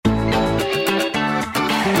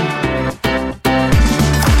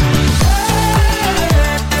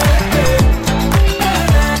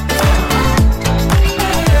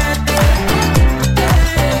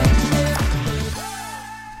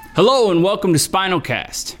Hello and welcome to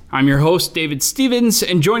Spinalcast. I'm your host, David Stevens,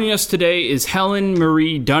 and joining us today is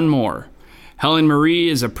Helen-Marie Dunmore. Helen-Marie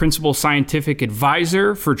is a principal scientific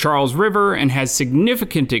advisor for Charles River and has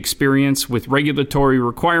significant experience with regulatory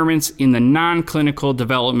requirements in the non-clinical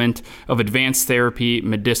development of advanced therapy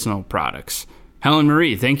medicinal products.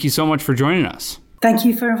 Helen-Marie, thank you so much for joining us. Thank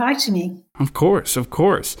you for inviting me. Of course.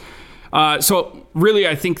 So really,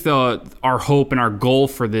 I think our hope and our goal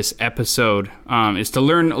for this episode is to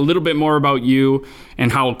learn a little bit more about you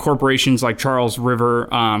and how corporations like Charles River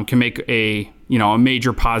can make a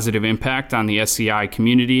major positive impact on the SCI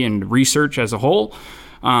community and research as a whole.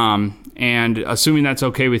 And assuming that's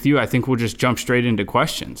okay with you, I think we'll just jump straight into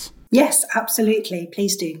questions. Yes, absolutely.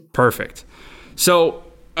 Please do. Perfect. So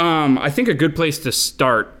I think a good place to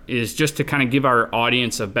start is just to kind of give our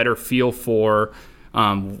audience a better feel for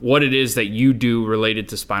what it is that you do related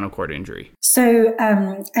to spinal cord injury. So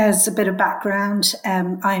as a bit of background,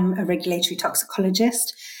 I'm a regulatory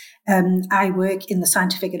toxicologist. I work in the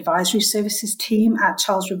scientific advisory services team at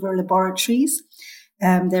Charles River Laboratories.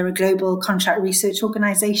 They're a global contract research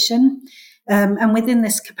organization. And within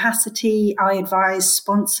this capacity, I advise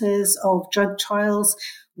sponsors of drug trials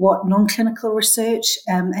what non-clinical research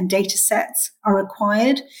and data sets are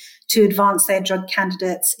required to advance their drug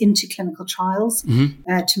candidates into clinical trials,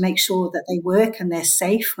 to make sure that they work and they're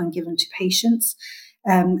safe when given to patients,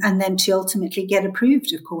 and then to ultimately get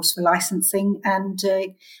approved, of course, for licensing and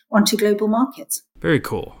onto global markets. Very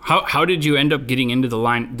cool. How did you end up getting into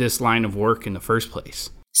this line of work in the first place?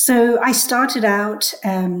 So I started out,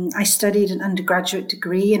 I studied an undergraduate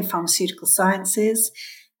degree in pharmaceutical sciences,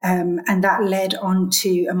 and that led on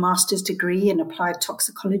to a master's degree in applied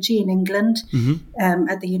toxicology in England,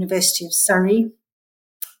 at the University of Surrey.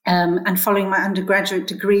 And following my undergraduate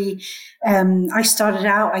degree, I started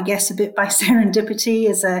out, I guess, a bit by serendipity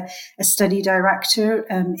as a study director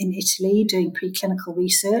in Italy doing preclinical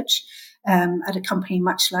research at a company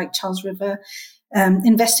much like Charles River,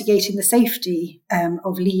 investigating the safety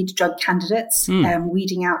of lead drug candidates,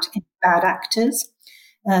 weeding out bad actors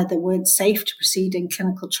that weren't safe to proceed in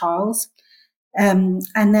clinical trials. And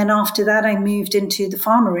then after that, I moved into the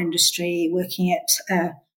pharma industry, working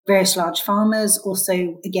at various large pharmas,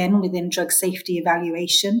 also, again, within drug safety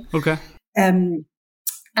evaluation. Okay. And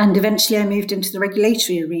eventually I moved into the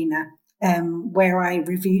regulatory arena, where I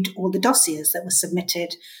reviewed all the dossiers that were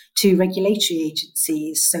submitted to regulatory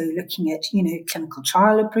agencies. So looking at, clinical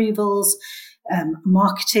trial approvals,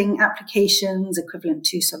 marketing applications equivalent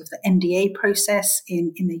to sort of the NDA process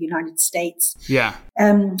in the United States. Yeah.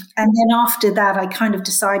 And then after that, I kind of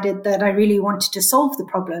decided that I really wanted to solve the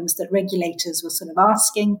problems that regulators were sort of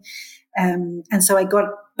asking. And so I got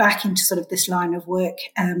back into sort of this line of work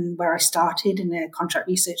where I started in a contract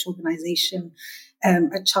research organization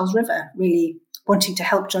at Charles River, really wanting to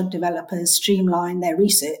help drug developers streamline their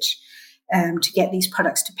research to get these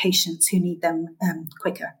products to patients who need them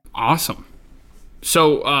quicker. Awesome.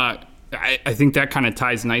 So I think that kind of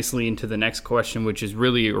ties nicely into the next question, which is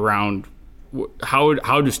really around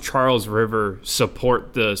how does Charles River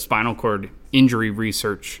support the spinal cord injury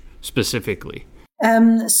research specifically?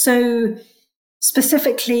 So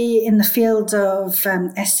specifically in the field of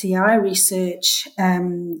SCI research,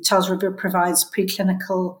 Charles River provides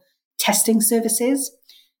preclinical testing services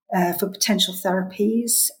for potential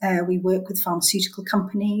therapies. We work with pharmaceutical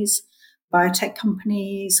companies, biotech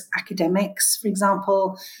companies, academics, for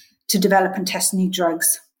example, to develop and test new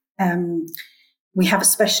drugs. We have a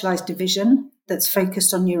specialized division that's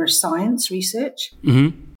focused on neuroscience research.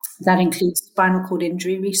 That includes spinal cord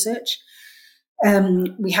injury research.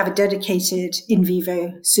 We have a dedicated in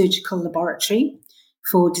vivo surgical laboratory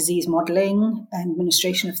for disease modeling and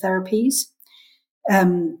administration of therapies.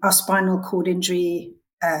 Our spinal cord injury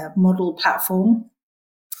model platform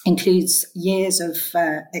includes years of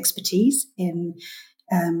expertise in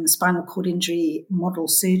spinal cord injury model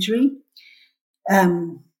surgery.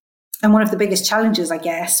 And one of the biggest challenges, I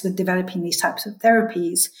guess, with developing these types of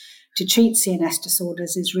therapies to treat CNS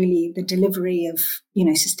disorders is really the delivery of,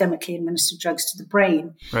 systemically administered drugs to the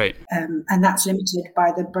brain. Right. And that's limited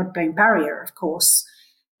by the blood-brain barrier, of course.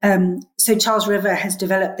 So Charles River has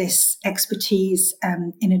developed this expertise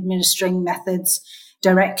in administering methods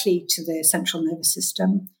directly to the central nervous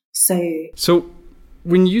system. So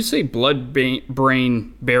when you say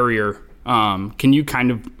blood-brain barrier, can you kind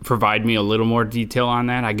of provide me a little more detail on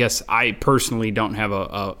that? I guess I personally don't have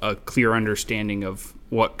a clear understanding of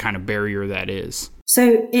what kind of barrier that is.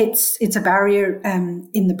 So it's a barrier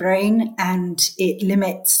in the brain, and it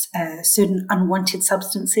limits certain unwanted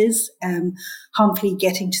substances harmfully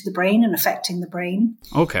getting to the brain and affecting the brain.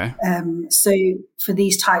 Okay. So for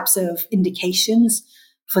these types of indications,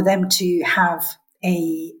 for them to have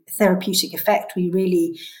a therapeutic effect, we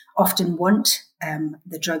really often want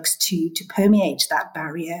the drugs to permeate that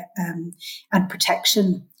barrier and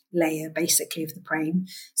protection layer, basically, of the brain,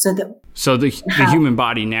 so the human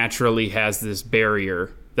body naturally has this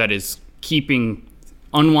barrier that is keeping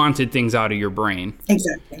unwanted things out of your brain,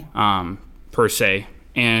 exactly, per se.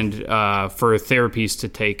 And for therapies to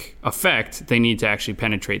take effect, they need to actually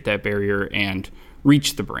penetrate that barrier and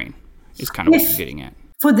reach the brain, is kind of what you're getting at.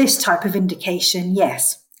 For this type of indication,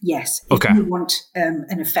 yes. If you want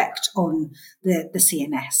an effect on the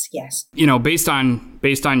CNS, yes. Based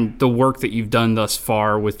on the work that you've done thus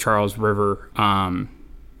far with Charles River,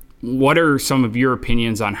 what are some of your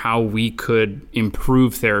opinions on how we could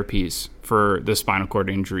improve therapies for the spinal cord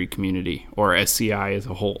injury community, or SCI as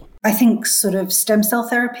a whole? I think sort of stem cell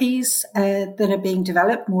therapies that are being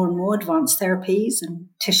developed, more and more advanced therapies, and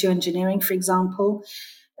tissue engineering, for example.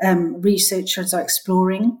 Researchers are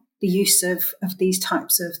exploring the use of these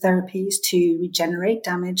types of therapies to regenerate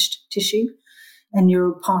damaged tissue and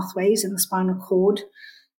neural pathways in the spinal cord.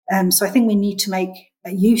 So I think we need to make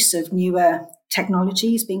use of newer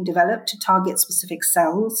technologies being developed to target specific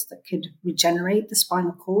cells that could regenerate the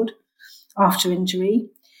spinal cord after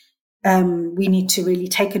injury. We need to really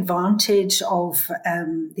take advantage of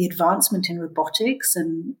the advancement in robotics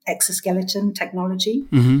and exoskeleton technology.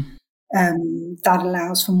 Mm-hmm. That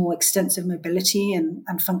allows for more extensive mobility and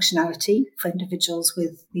functionality for individuals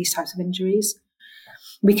with these types of injuries.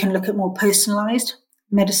 We can look at more personalized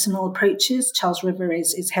medicinal approaches. Charles River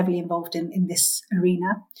is heavily involved in this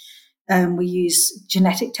arena. We use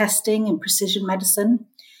genetic testing and precision medicine.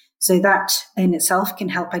 So that in itself can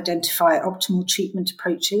help identify optimal treatment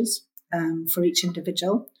approaches for each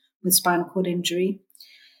individual with spinal cord injury.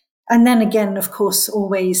 And then again, of course,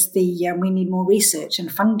 always we need more research and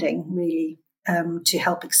funding, really, to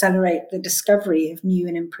help accelerate the discovery of new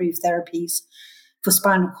and improved therapies for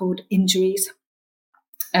spinal cord injuries.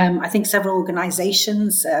 I think several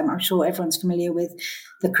organizations, I'm sure everyone's familiar with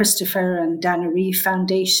the Christopher and Dana Reeve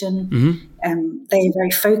Foundation. Mm-hmm. They are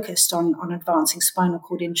very focused on advancing spinal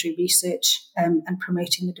cord injury research and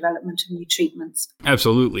promoting the development of new treatments.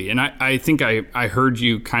 Absolutely. And I think I heard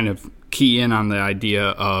you kind of key in on the idea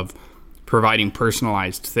of providing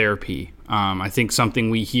personalized therapy. I think something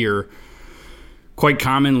we hear quite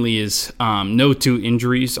commonly is no two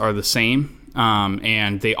injuries are the same,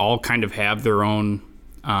 and they all kind of have their own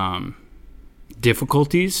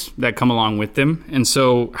difficulties that come along with them. And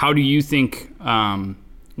so how do you think,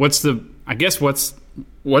 what's the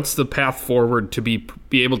path forward to be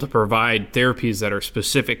able to provide therapies that are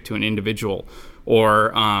specific to an individual,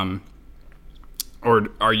 or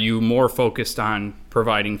are you more focused on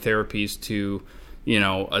providing therapies to, a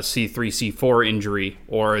C3, C4 injury,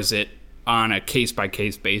 or is it on a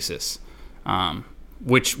case-by-case basis?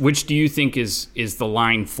 Which do you think is the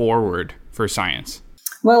line forward for science?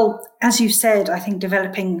 Well, as you said, I think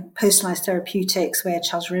developing personalized therapeutics, where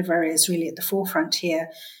Charles River is really at the forefront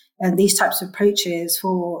here, and these types of approaches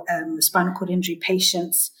for spinal cord injury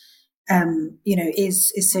patients,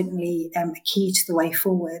 is certainly a key to the way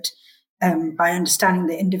forward. By understanding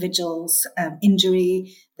the individual's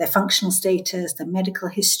injury, their functional status, their medical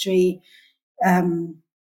history.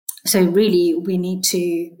 So really, we need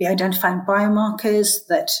to be identifying biomarkers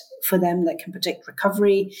that can predict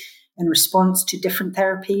recovery and response to different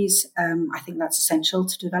therapies. I think that's essential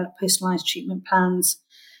to develop personalized treatment plans.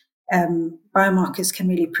 Biomarkers can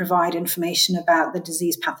really provide information about the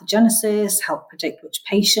disease pathogenesis, help predict which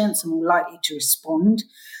patients are more likely to respond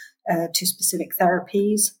to specific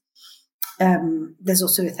therapies. There's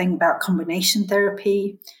also a thing about combination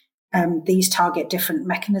therapy. These target different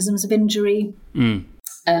mechanisms of injury,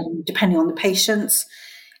 depending on the patients,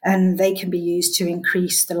 and they can be used to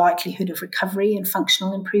increase the likelihood of recovery and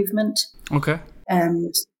functional improvement. Okay.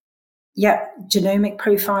 Genomic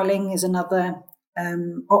profiling is another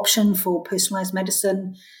option for personalized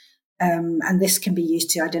medicine, and this can be used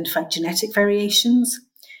to identify genetic variations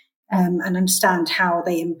and understand how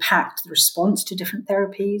they impact the response to different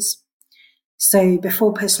therapies. So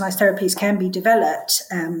before personalized therapies can be developed,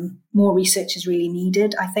 more research is really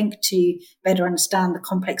needed, I think, to better understand the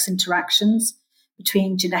complex interactions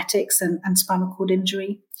between genetics and spinal cord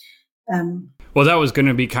injury. Well, that was going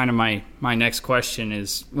to be kind of my next question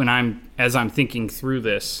is as I'm thinking through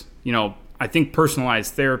this, I think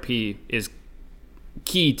personalized therapy is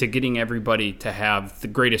key to getting everybody to have the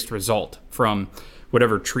greatest result from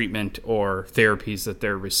whatever treatment or therapies that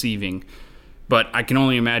they're receiving. But I can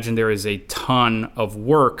only imagine there is a ton of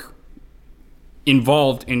work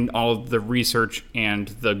involved in all of the research and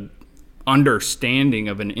the understanding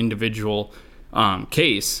of an individual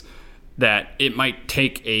case. that it might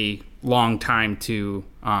take a long time to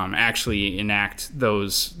actually enact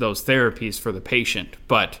those therapies for the patient.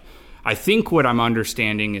 But I think what I'm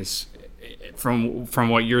understanding is from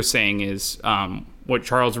what you're saying is what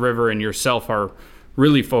Charles River and yourself are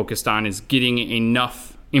really focused on is getting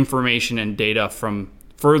enough information and data from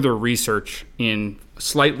further research in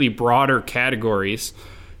slightly broader categories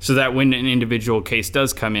so that when an individual case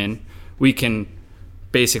does come in, we can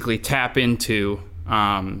basically tap into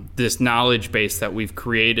this knowledge base that we've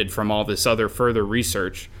created from all this other further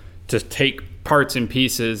research to take parts and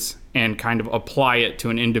pieces and kind of apply it to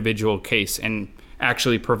an individual case and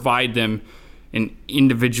actually provide them an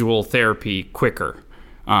individual therapy quicker.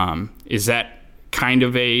 Is that kind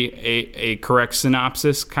of a correct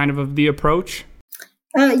synopsis kind of the approach?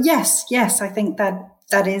 Yes. I think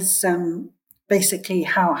that is basically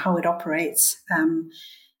how it operates,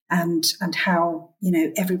 and how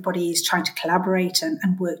everybody is trying to collaborate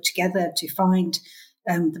and work together to find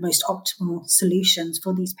the most optimal solutions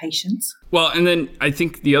for these patients. Well, and then I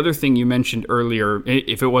think the other thing you mentioned earlier,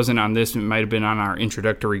 if it wasn't on this, it might have been on our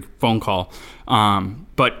introductory phone call.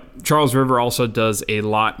 But Charles River also does a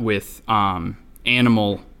lot with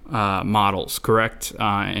animal models, correct?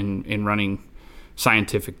 In running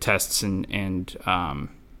scientific tests and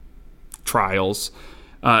trials.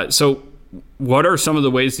 So what are some of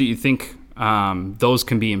the ways that you think those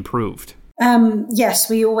can be improved? Yes,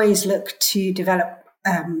 we always look to develop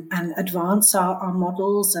and advance our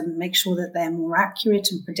models and make sure that they're more accurate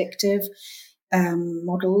and predictive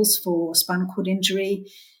models for spinal cord injury.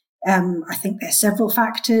 I think there are several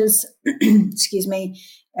factors, excuse me,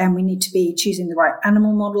 and we need to be choosing the right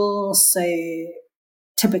animal models. So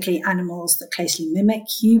typically animals that closely mimic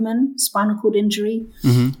human spinal cord injury.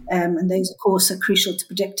 Mm-hmm. And those, of course, are crucial to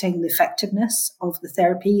predicting the effectiveness of the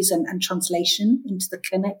therapies and translation into the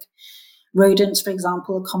clinic. Rodents, for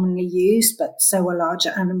example, are commonly used, but so are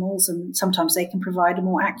larger animals, and sometimes they can provide a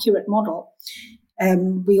more accurate model.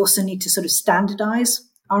 We also need to sort of standardize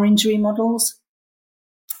our injury models.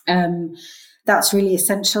 That's really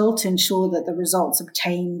essential to ensure that the results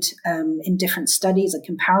obtained in different studies are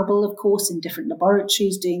comparable, of course, in different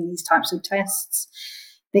laboratories doing these types of tests.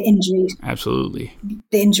 The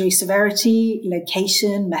injury severity,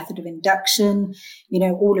 location, method of induction,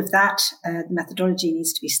 all of that. The methodology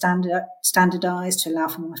needs to be standardized to allow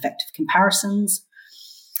for more effective comparisons.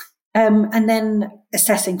 And then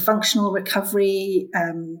assessing functional recovery,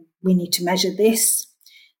 we need to measure this,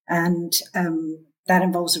 and that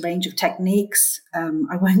involves a range of techniques.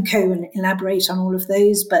 I won't go and elaborate on all of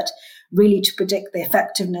those, but really to predict the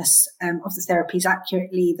effectiveness of the therapies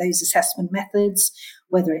accurately, those assessment methods,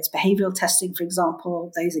 whether it's behavioral testing, for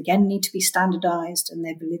example, those again need to be standardized and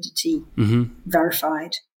their validity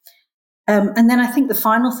verified. And then I think the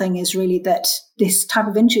final thing is really that this type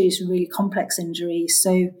of injury is a really complex injury.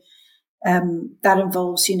 So that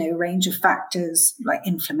involves, a range of factors like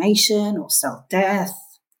inflammation or cell death.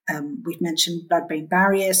 We've mentioned blood-brain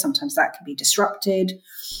barrier. Sometimes that can be disrupted.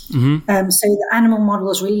 Mm-hmm. So the animal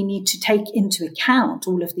models really need to take into account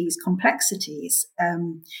all of these complexities,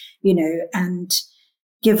 and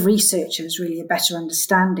give researchers really a better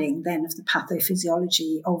understanding then of the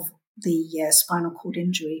pathophysiology of the spinal cord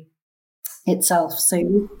injury itself.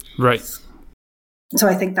 So, right. So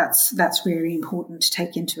I think that's really important to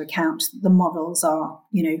take into account. The models are,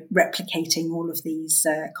 replicating all of these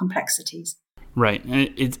complexities. Right.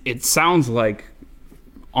 And it sounds like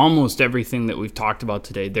almost everything that we've talked about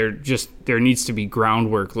today, there needs to be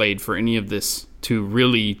groundwork laid for any of this to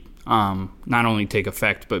really not only take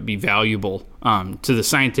effect, but be valuable to the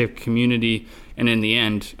scientific community and in the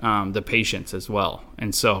end, the patients as well.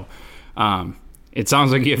 And so it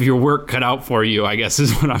sounds like you have your work cut out for you, I guess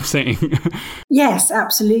is what I'm saying. Yes,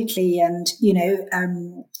 absolutely. And, we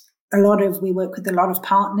work with a lot of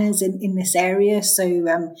partners in this area.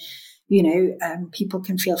 So, people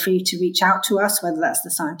can feel free to reach out to us, whether that's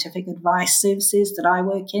the scientific advice services that I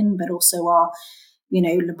work in, but also our,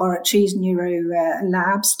 laboratories, neuro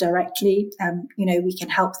labs directly. We can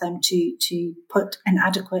help them to put an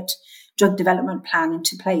adequate drug development plan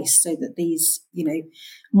into place so that these,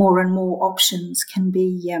 more and more options can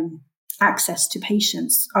be accessed to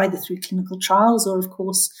patients, either through clinical trials or, of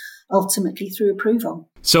course, ultimately through approval.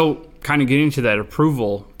 So kind of getting to that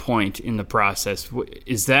approval point in the process,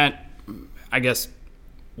 is that, I guess,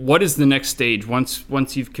 what is the next stage?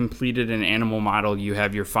 Once you've completed an animal model, you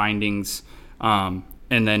have your findings, and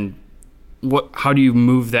then how do you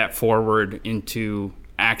move that forward into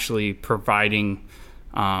actually providing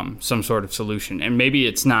some sort of solution? And maybe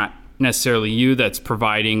it's not necessarily you that's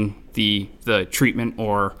providing the treatment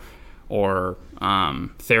or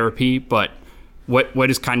therapy, but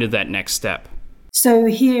what is kind of that next step? So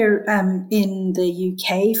here in the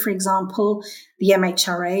UK, for example, the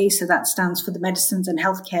MHRA, so that stands for the Medicines and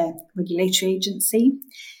Healthcare Regulatory Agency.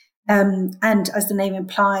 And as the name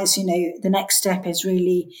implies, the next step is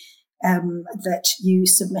really that you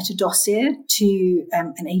submit a dossier to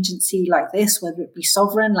an agency like this, whether it be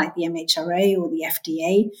sovereign, like the MHRA or the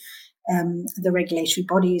FDA. The regulatory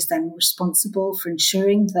body is then responsible for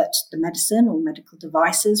ensuring that the medicine or medical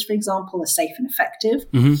devices, for example, are safe and effective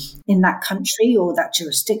in that country or that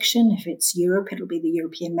jurisdiction. If it's Europe, it'll be the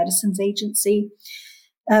European Medicines Agency.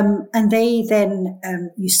 And they then,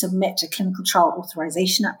 you submit a clinical trial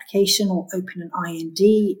authorization application or open an IND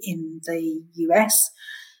in the US.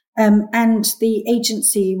 And the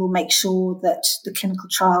agency will make sure that the clinical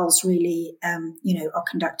trials really, are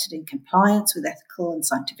conducted in compliance with ethical and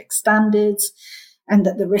scientific standards, and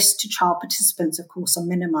that the risk to trial participants, of course, are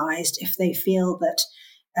minimized if they feel that,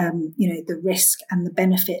 the risk and the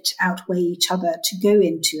benefit outweigh each other to go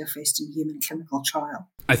into a first-in-human clinical trial.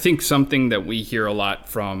 I think something that we hear a lot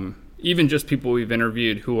from even just people we've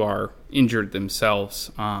interviewed who are injured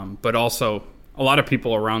themselves, but also a lot of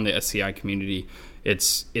people around the SCI community,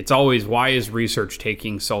 it's always, why is research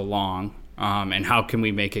taking so long, and how can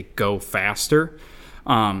we make it go faster?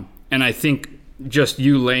 And I think just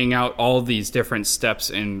you laying out all these different steps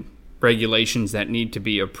and regulations that need to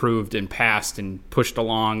be approved and passed and pushed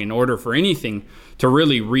along in order for anything to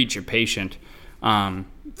really reach a patient.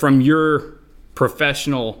 From your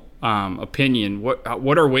professional opinion,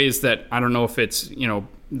 what are ways that, I don't know if it's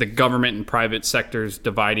the government and private sectors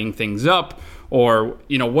dividing things up, or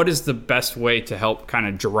what is the best way to help kind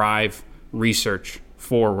of drive research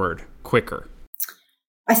forward quicker?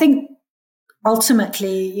 I think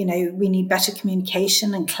ultimately, we need better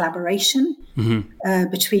communication and collaboration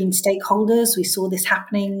between stakeholders. We saw this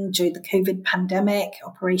happening during the COVID pandemic,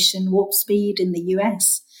 Operation Warp Speed in the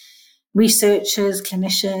US. Researchers,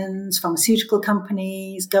 clinicians, pharmaceutical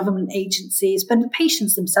companies, government agencies, but the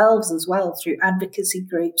patients themselves as well through advocacy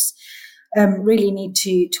groups really need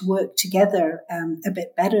to work together a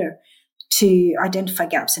bit better to identify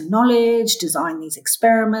gaps in knowledge, design these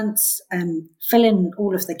experiments, and fill in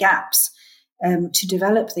all of the gaps to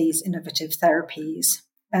develop these innovative therapies.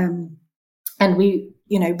 And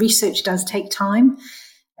research does take time.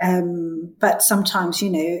 But sometimes,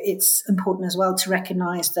 it's important as well to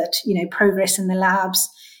recognize that, progress in the labs,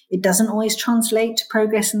 it doesn't always translate to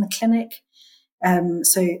progress in the clinic.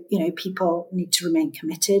 So, people need to remain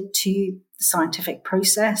committed to the scientific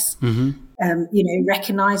process,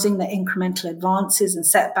 recognizing that incremental advances and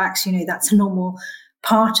setbacks, that's a normal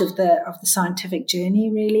part of the scientific journey,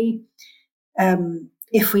 really.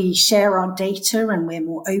 If we share our data and we're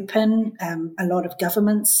more open, a lot of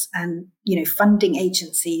governments and, funding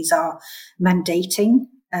agencies are mandating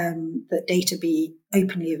that data be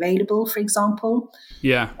openly available, for example.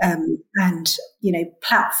 Yeah. And,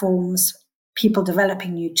 platforms, people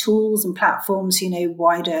developing new tools and platforms,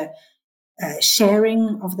 wider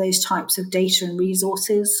sharing of those types of data and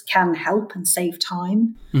resources can help and save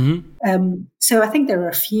time. So I think there are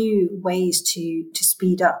a few ways to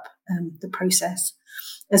speed up the process,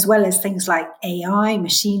 as well as things like AI,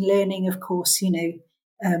 machine learning. Of course,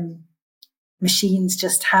 machines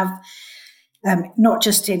just have, not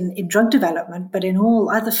just in drug development, but in all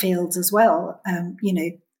other fields as well,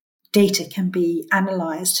 data can be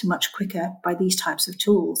analyzed much quicker by these types of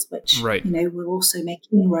tools, which, will also make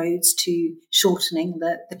inroads to shortening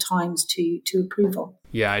the times to approval.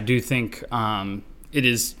 Yeah, I do think it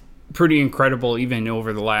is pretty incredible, even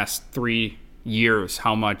over the last 3 years,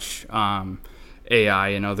 how much AI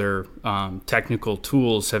and other technical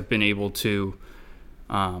tools have been able to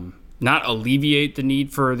not alleviate the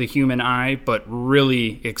need for the human eye, but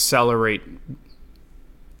really accelerate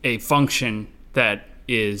a function that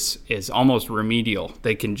is almost remedial.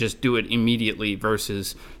 They can just do it immediately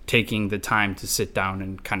versus taking the time to sit down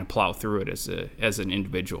and kind of plow through it as an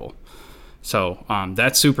individual. So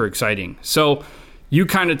that's super exciting. So you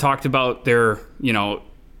kind of talked about during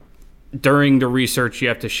the research, you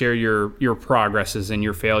have to share your progresses and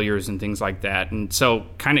your failures and things like that. And so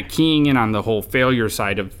kind of keying in on the whole failure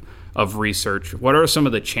side of research, what are some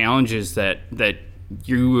of the challenges that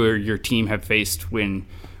you or your team have faced when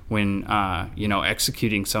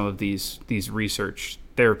executing some of these research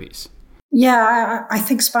therapies? Yeah, I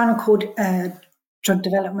think spinal cord drug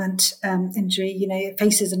development injury, it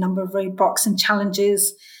faces a number of roadblocks and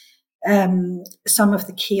challenges. Some of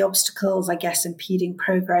the key obstacles, I guess, impeding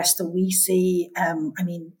progress that we see,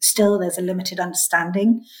 still there's a limited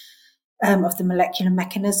understanding of the molecular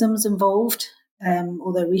mechanisms involved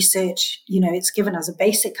although research, it's given us a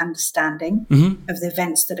basic understanding of the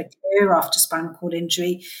events that occur after spinal cord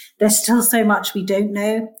injury. There's still so much we don't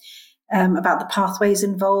know about the pathways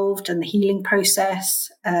involved and the healing process.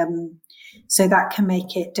 So that can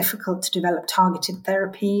make it difficult to develop targeted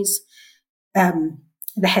therapies.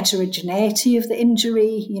 The heterogeneity of the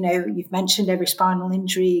injury, you've mentioned every spinal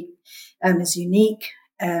injury is unique,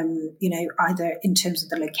 either in terms of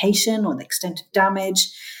the location or the extent of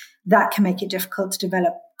damage. That can make it difficult to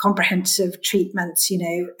develop comprehensive treatments,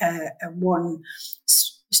 a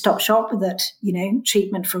one-stop shop that,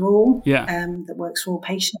 treatment for all, that works for all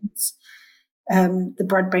patients. The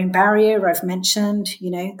blood-brain barrier I've mentioned,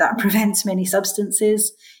 that prevents many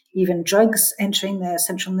substances, even drugs entering the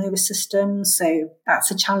central nervous system. So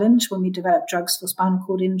that's a challenge when we develop drugs for spinal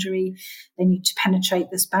cord injury. They need to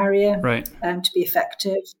penetrate this barrier to be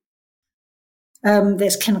effective.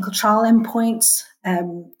 There's clinical trial endpoints,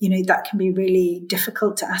 that can be really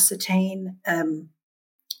difficult to ascertain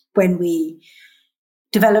when we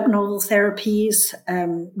develop novel therapies.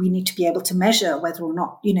 We need to be able to measure whether or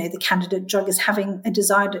not, the candidate drug is having a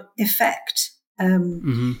desired effect.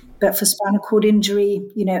 But for spinal cord injury,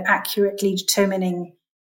 accurately determining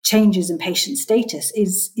changes in patient status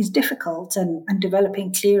is difficult, and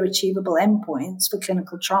developing clear, achievable endpoints for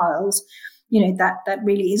clinical trials, that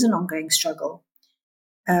really is an ongoing struggle.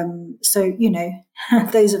 So,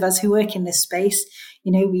 those of us who work in this space,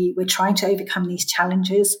 we're trying to overcome these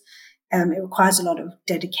challenges. It requires a lot of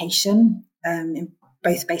dedication in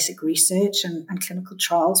both basic research and clinical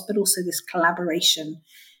trials, but also this collaboration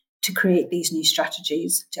to create these new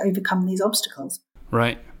strategies to overcome these obstacles.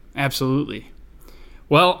 Right. Absolutely.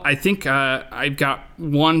 Well, I think I've got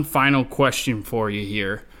one final question for you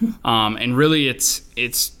here. And really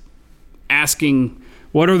it's asking,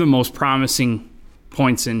 what are the most promising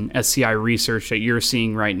points in SCI research that you're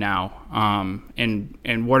seeing right now?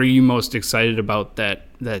 And what are you most excited about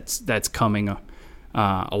that's coming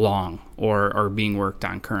along or being worked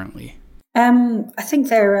on currently? I think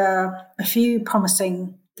there are a few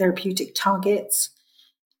promising therapeutic targets,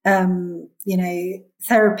 therapies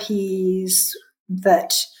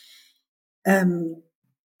that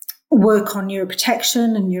work on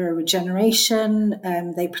neuroprotection and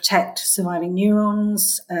neuroregeneration. They protect surviving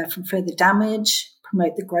neurons from further damage,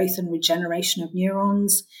 promote the growth and regeneration of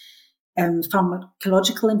neurons.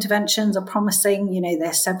 Pharmacological interventions are promising. There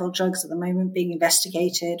are several drugs at the moment being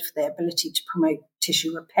investigated for their ability to promote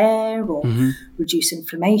tissue repair or reduce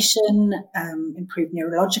inflammation, improve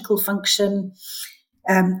neurological function.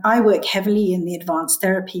 I work heavily in the advanced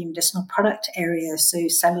therapy and medicinal product area, so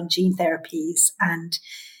cell and gene therapies. And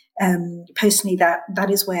personally, that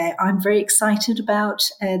is where I'm very excited about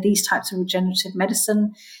these types of regenerative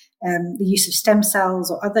medicine. The use of stem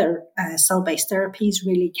cells or other cell-based therapies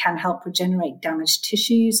really can help regenerate damaged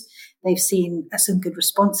tissues. They've seen some good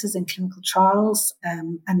responses in clinical trials,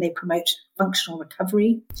 and they promote functional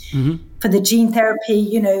recovery. For the gene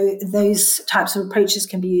therapy, those types of approaches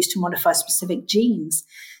can be used to modify specific genes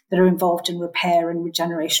that are involved in repair and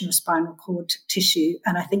regeneration of spinal cord tissue.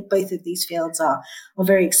 And I think both of these fields are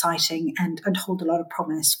very exciting and hold a lot of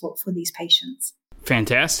promise for these patients.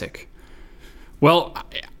 Fantastic. Well,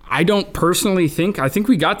 I don't personally I think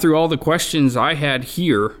we got through all the questions I had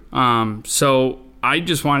here. So I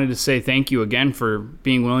just wanted to say thank you again for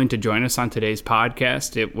being willing to join us on today's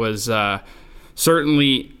podcast. It was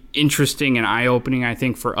certainly interesting and eye-opening, I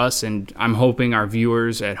think, for us, and I'm hoping our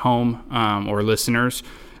viewers at home or listeners,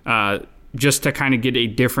 just to kind of get a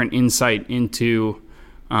different insight into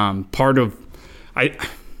part of...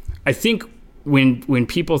 I think when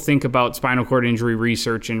people think about spinal cord injury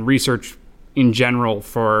research and research in general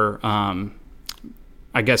for,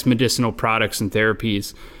 medicinal products and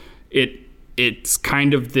therapies, it's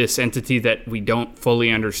kind of this entity that we don't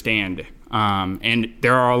fully understand. And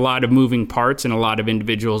there are a lot of moving parts and a lot of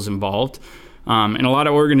individuals involved, and a lot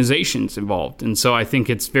of organizations involved. And so I think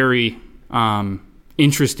it's very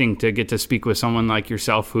interesting to get to speak with someone like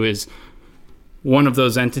yourself, who is one of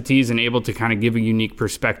those entities and able to kind of give a unique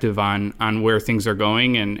perspective on where things are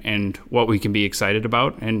going and what we can be excited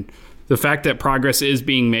about. And the fact that progress is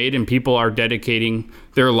being made and people are dedicating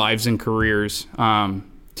their lives and careers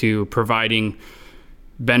to providing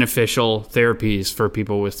beneficial therapies for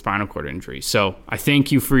people with spinal cord injury. So I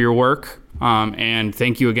thank you for your work, and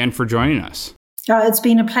thank you again for joining us. It's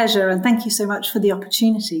been a pleasure, and thank you so much for the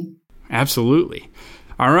opportunity. Absolutely.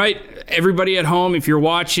 All right, everybody at home, if you're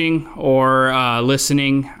watching or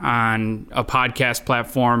listening on a podcast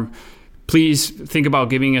platform, please think about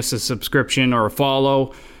giving us a subscription or a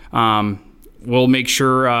follow. We'll make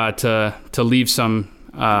sure to leave some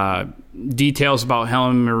details about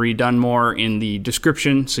Helen-Marie Dunmore in the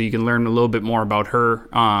description so you can learn a little bit more about her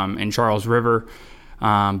and Charles River.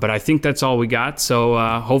 But I think that's all we got. So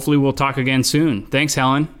hopefully we'll talk again soon. Thanks,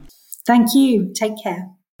 Helen. Thank you. Take care.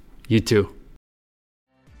 You too.